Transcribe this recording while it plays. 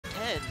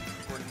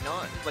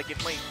not, like, if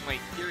my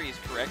theory is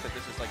correct that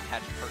this is like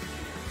patch part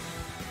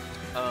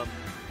 2,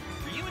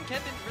 Ryu and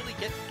Ken didn't really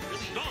get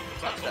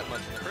touched that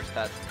much in the first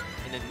patch,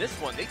 and in this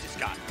one they just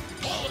got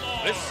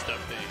list of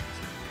things.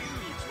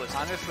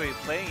 Honestly,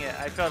 playing it,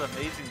 I felt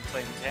amazing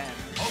playing Ken.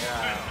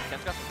 Yeah,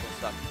 Ken's got some cool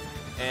stuff.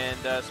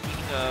 And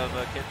speaking of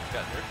kids who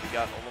got nerfed, we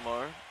got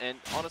Olimar. And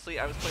honestly,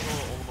 I was playing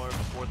Olimar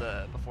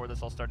before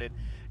this all started.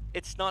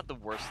 It's not the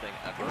worst thing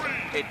ever.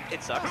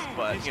 It sucks,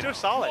 but he's still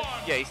solid.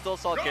 Yeah, he's still a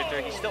solid character.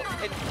 He's still.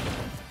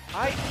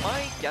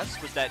 My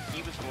guess was that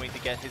he was going to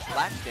get his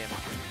latch damage.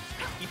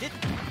 He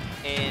didn't,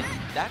 and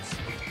that's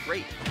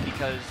great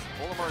because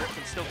Olimar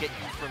can still get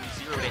you from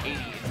 0 to 80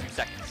 in 2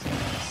 seconds.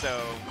 So,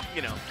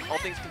 you know, all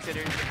things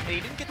considered, and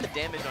he didn't get the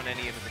damage on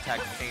any of his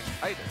attacks changed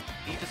either.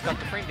 He just got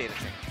the frame data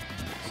changed.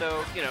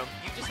 So, you know,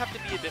 you just have to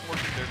be a bit more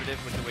conservative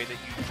with the way that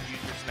you use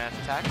your smash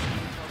attacks,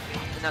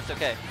 and that's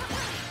okay.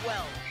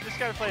 Well, just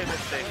gotta play a bit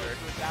safer.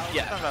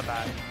 Yeah. It's not that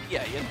bad.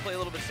 Yeah, you have to play a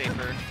little bit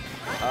safer.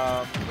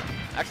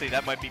 Actually,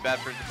 that might be bad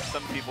for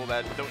some people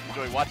that don't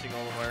enjoy watching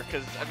Olimar,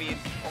 because, I mean,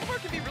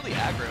 Olimar can be really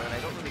aggro, and I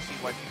don't really see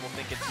why people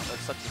think it's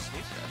such a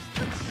snooze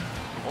fest.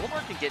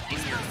 Olimar can get in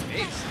your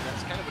face, and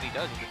that's kind of what he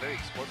does. He's a very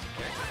explosive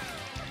character.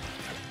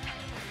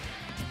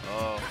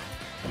 Oh.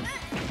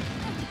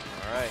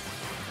 Alright.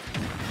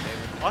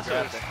 Also,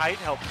 his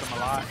height helps him a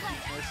lot.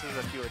 He misses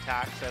a few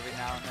attacks every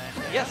now and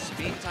then. Yes,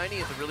 being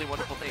tiny is a really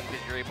wonderful thing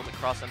because you're able to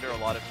cross under a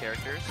lot of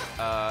characters,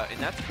 and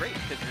that's great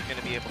because you're going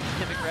to be able to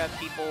pivot grab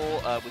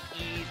people with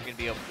ease. You're going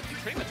to be able to do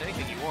pretty much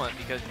anything you want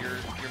because you're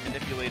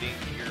manipulating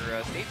your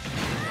stage.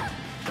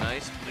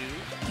 Nice blue.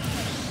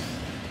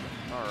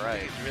 All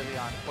right. He's really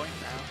on point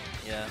now.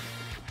 Yeah.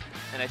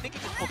 And I think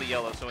he just pulled a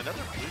yellow, so another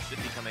blue should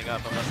be coming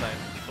up unless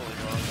I'm totally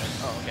wrong.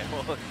 Oh, okay.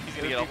 Well, he's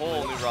going to get a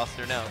whole new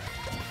roster now.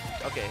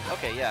 Okay,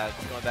 yeah,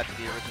 going back to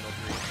the original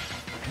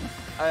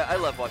 3. I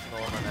love watching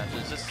Olimar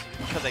matches, just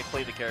because I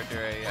play the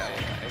character.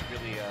 I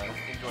really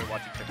enjoy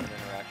watching different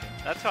interaction.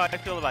 That's how I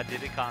feel about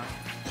Diddy Kong.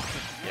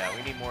 Yeah,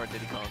 we need more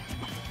Diddy Kong.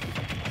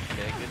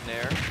 Okay, good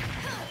nair.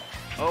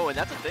 Oh, and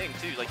that's a thing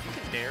too. Like you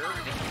can nair,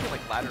 and you can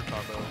like ladder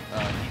combo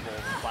people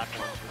and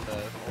platforms with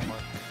Olimar.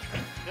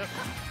 Yep.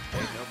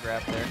 Okay, no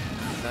grab there.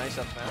 Nice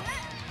up smash.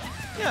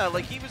 Yeah,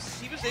 like he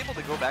was able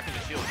to go back into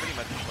shield pretty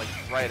much like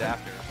right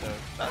after, so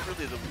not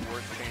really the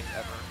worst change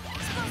ever.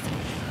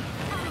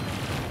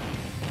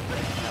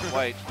 That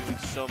white doing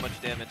so much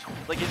damage.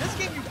 Like in this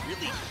game, you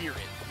really hear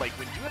it. Like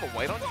when you have a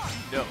white on you,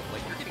 you know,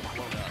 like you're getting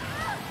blown up.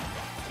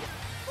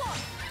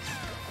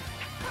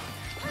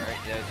 All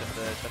right, yeah, just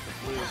the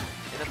blue.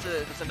 And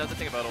that's another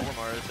thing about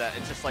Olimar is that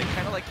it's just like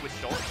kind of like with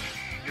Schultz.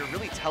 You're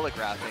really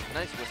telegraphing,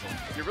 nice whistle,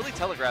 you're really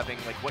telegraphing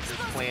like what your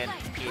plan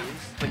is.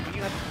 Like when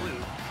you have the blue,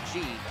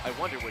 gee, I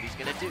wonder what he's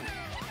gonna do.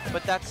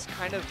 But that's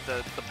kind of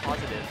the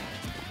positive,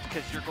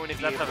 because you're going to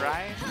be able to... Is that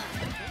Ryan?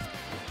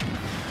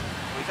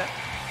 What is that?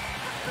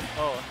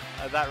 Oh,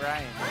 that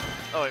Ryan.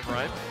 Oh, it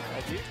rhymes?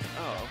 I do?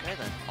 Oh, okay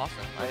then.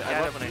 Awesome. I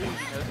love when I do.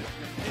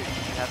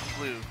 You have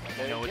blue,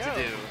 you know what to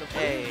do.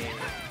 Hey,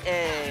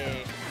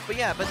 hey. But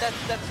yeah, but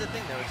that's the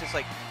thing though, it's just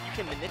like, you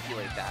can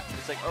manipulate that.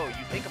 It's like, oh,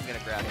 you think I'm going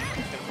to grab it, I'm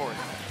just going to forward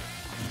it.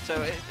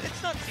 So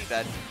it's not too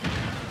bad.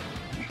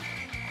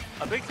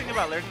 A big thing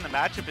about learning the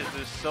matchup is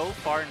there's so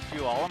far and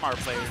few Olimar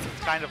players,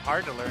 it's kind of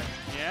hard to learn.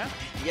 Yeah?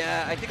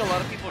 Yeah, I think a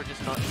lot of people are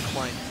just not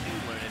inclined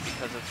to learn it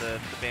because of the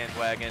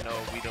bandwagon,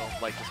 oh, we don't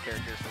like this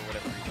character for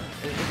whatever reason.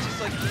 It's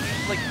just like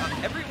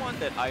everyone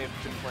that I have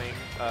been playing,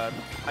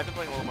 I've been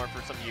playing Olimar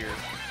for some years,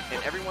 and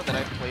everyone that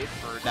I've played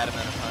for that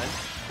amount of time,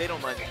 they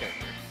don't mind the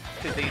character,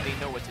 because they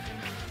know what to do.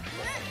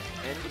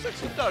 And it looks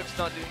like Dogg's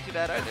not doing too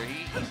bad either.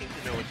 He seems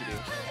to know what to do.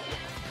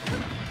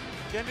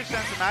 He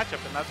understands the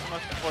matchup, and that's the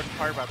most important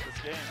part about this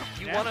game.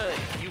 You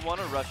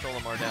wanna rush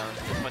Olimar down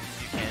as much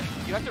as you can.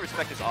 You have to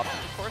respect his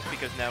options, of course,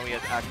 because now he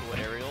has actual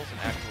aerials and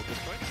actual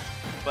disjoints.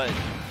 But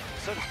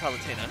so does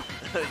Palutena,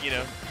 you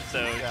know.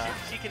 So yeah.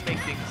 she can make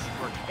things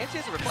work, and she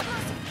has a reflector.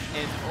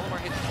 And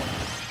Olimar hits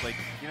like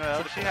you know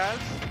what else she has?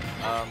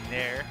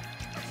 Nair.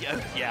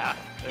 Yeah.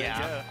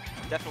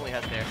 Definitely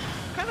has Nair.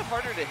 Kind of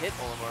harder to hit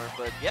Olimar,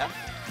 but yeah,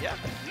 we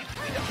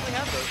definitely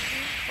have those.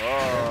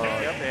 Oh,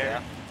 yep,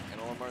 there. Yeah. And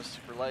Olimar's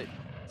super light,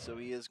 so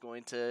he's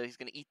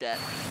gonna eat that.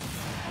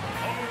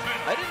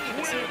 I didn't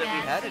even know that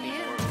we had any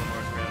more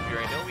Olimars around here.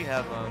 I know we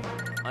have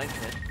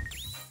Einstein,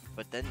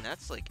 but then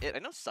that's like it. I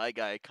know Psy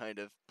Guy kind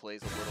of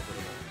plays a little bit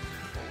of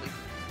bully.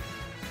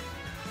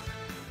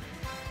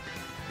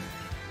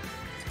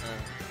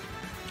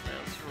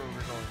 Let's see where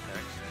we're going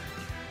next.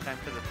 Time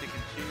for the pick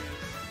and choose.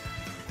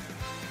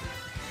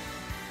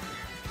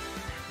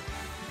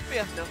 But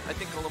yeah, no, I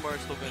think Olimar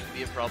is still going to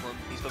be a problem.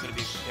 He's still going to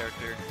be a good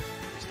character.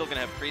 He's still going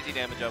to have crazy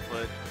damage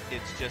output.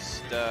 It's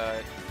just,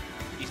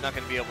 he's not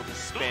going to be able to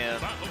spam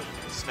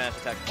smash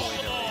attack fully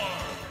nilly.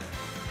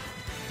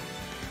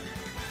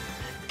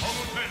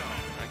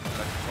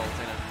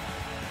 Palutena.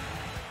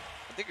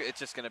 I think it's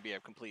just going to be a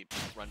complete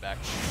run back.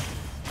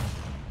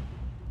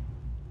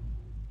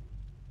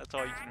 That's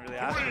all you can really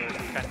ask for,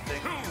 this kind of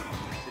thing.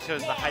 It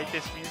shows the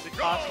hypest music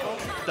possible.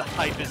 The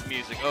hypest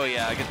music. Oh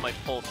yeah, I get my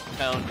pulse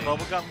pounding.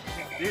 Bubblegum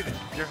Dude,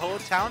 your whole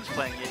town's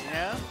playing it, you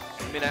know?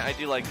 I mean, I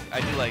do like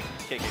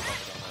KK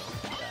Bumble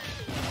though.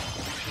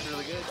 It's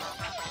really good.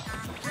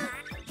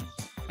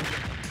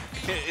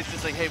 It's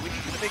just like, hey, we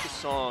need you to make a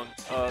song.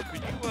 Could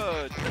you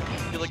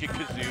get like a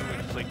kazoo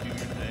and just like do your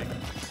thing?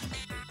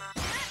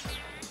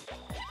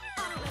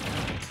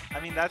 I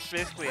mean, that's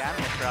basically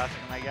Animal Crossing,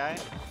 my guy.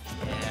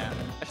 Yeah,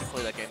 I should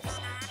play that game.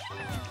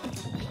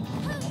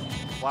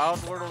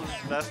 Wild World is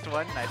the best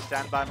one, and I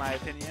stand by my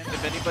opinion.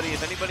 If anybody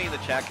in the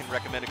chat can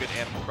recommend a good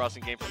Animal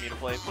Crossing game for me to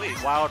play, please.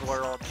 Wild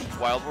World.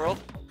 Wild World?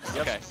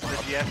 Yep, Okay.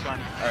 the DS one.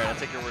 Alright, I'll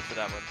take your word for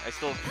that one. I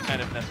still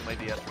kind of mess with my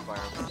DS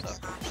environment stuff.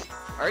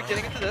 Alright,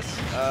 getting into this.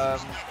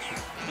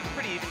 Looking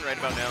pretty even right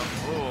about now.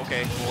 Oh,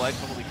 okay. Well, I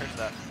totally cursed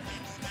that.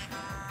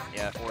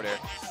 Yeah, forward air.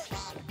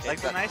 Like,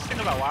 the nice thing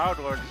about Wild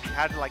World is you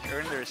had to, like,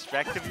 earn the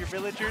respect of your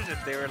villagers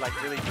if they were,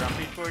 like, really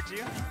grumpy towards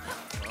you.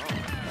 Oh.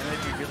 And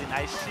they'd be really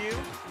nice to you.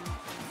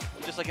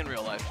 Just like in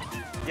real life.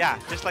 Yeah,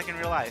 just like in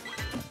real life.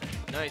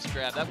 Nice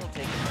grab. That will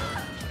take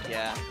it.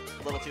 Yeah,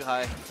 a little too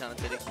high. Town and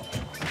city.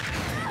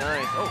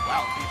 Nice. Oh,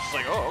 wow. He's just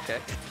like, oh,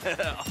 okay.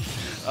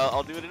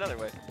 I'll do it another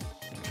way.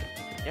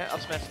 Yeah, up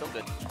smash still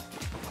good.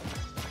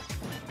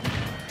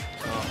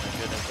 Oh, my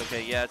goodness.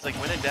 Okay, yeah, it's like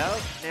when in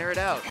doubt, nair it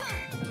out.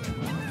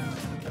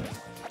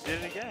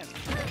 Did it again.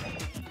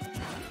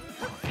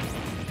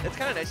 It's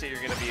kind of nice that you're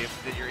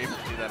able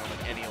to do that on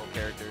like any old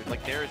character.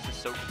 Like Nair is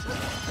just so consistent.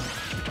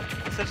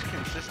 It's such a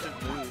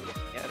consistent move.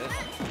 Yeah, it is.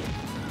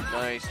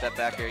 Nice, that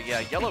back air. Yeah,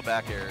 yellow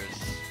back air is,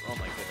 oh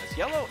my goodness.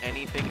 Yellow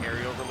anything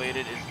aerial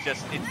related is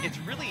just, it's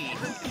really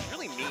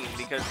mean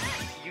because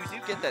you do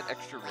get that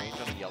extra range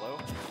on a yellow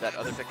that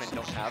other Pikmin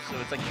don't have. So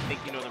it's like you think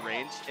you know the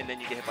range and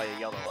then you get hit by a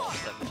yellow all of a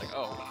sudden. It's like,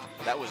 oh,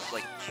 that was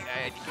like,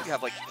 I think you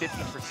have like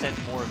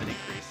 50% more of an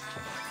increase.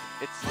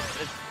 It's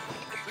a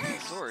freaking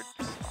sword.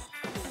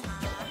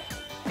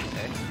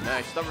 Okay,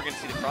 nice. Thought we were going to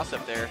see the cross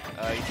up there.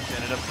 He just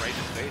ended up right in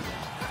his face.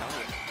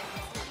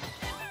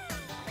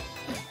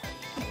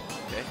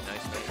 Okay,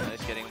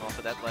 nice. Getting him off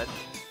of that ledge.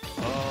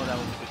 Oh, that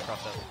was a good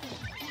cross up.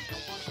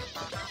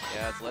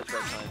 Yeah, it's ledge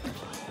right side.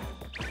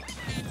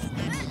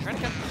 Trying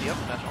to catch the up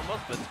smash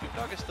almost, but Skoop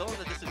Dogg is still in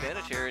the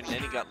disadvantage here, and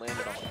then he got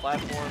landed on the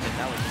platform, and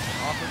that was just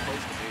an awkward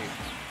place to be.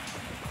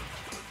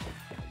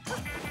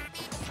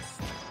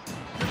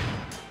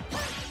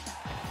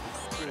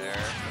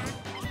 There.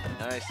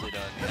 Nicely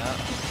done, yeah.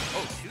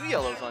 Oh, 2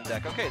 yellows on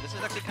deck. Okay, this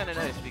is actually kind of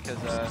nice because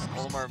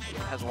Olimar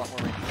has a lot more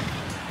range.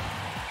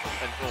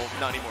 And, well,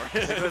 not anymore.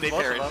 They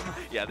perished.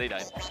 Yeah, they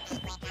died.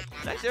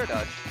 Nice air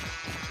dodge.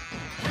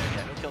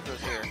 Yeah, no kill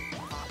throws here.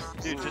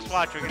 Dude, Ooh. just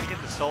watch. We're going to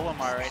get the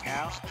Olimar right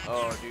now.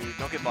 Oh, dude,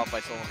 don't get bopped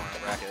by Olimar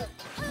in bracket.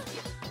 Ooh,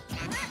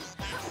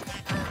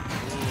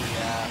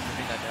 yeah,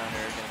 moving that down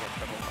there, gonna get in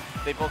trouble.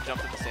 They both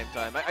jumped at the same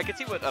time. I could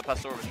see what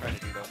Pastor was trying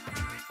to do, though.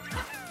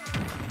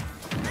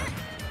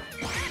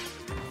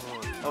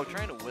 Oh,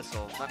 trying to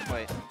whistle, not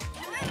quite.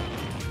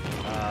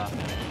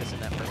 Missing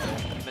that purple.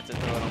 He meant to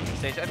throw it on the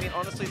stage. I mean,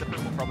 honestly, the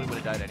purple probably would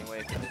have died anyway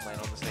if it didn't land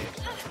on the stage.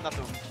 Not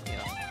the, you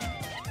know,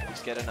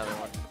 just get another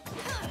one.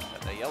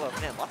 Got the yellow.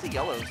 Man, lots of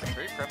yellows. It's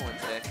very prevalent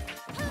today.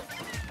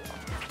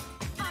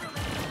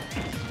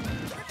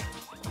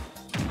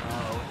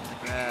 Oh, the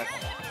grab.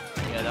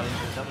 Yeah, that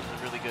was a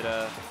really good,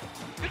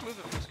 good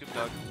movement from Skoop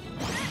Dogg.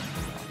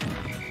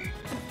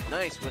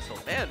 Nice whistle.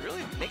 Man,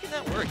 really making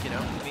that work, you know?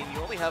 I mean, you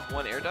only have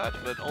one air dodge,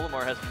 but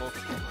Olimar has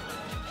multiple.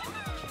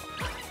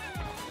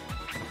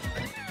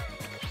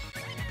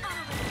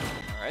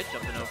 Alright,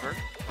 jumping over,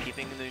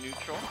 keeping the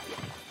neutral.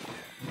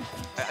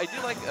 I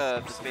do like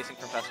the spacing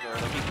from Pastor.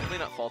 Like, he's really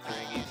not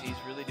faltering. He's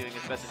really doing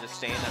his best to just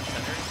stay in that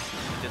center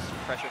and just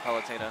pressure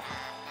Palutena.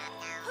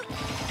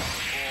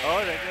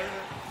 Oh, there goes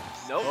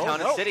it. Nope, Oh, Town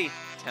no. and City.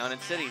 Town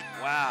and City.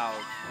 Wow,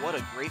 what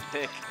a great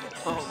pick.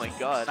 Oh my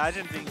god.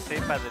 Imagine being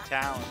saved by the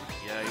town.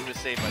 Yeah, he was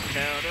saved by the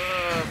town,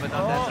 but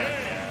not that time.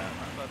 Yeah.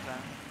 Not that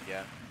time.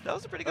 Yeah. That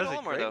was a pretty That good was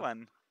a Olimar, great though.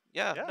 one.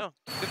 Yeah, Yeah. no,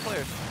 good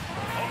player.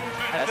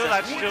 I feel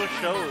that still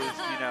shows,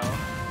 you know,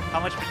 how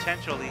much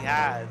potential he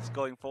has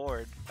going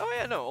forward. Oh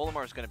yeah, no,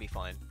 Olimar's going to be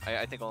fine.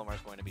 I think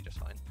Olimar's going to be just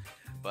fine.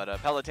 But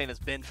Palutena's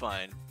been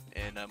fine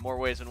in more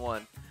ways than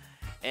one.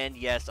 And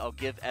yes, I'll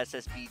give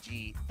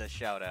SSBG the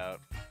shout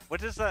out. What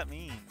does that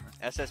mean?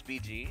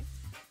 SSBG?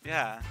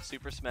 Yeah.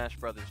 Super Smash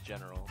Brothers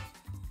General.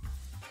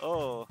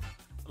 Oh,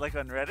 like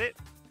on Reddit?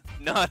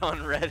 Not on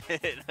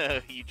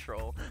Reddit, you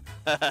troll.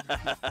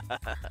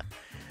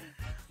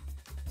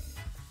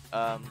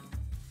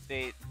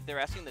 They're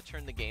asking to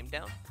turn the game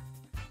down.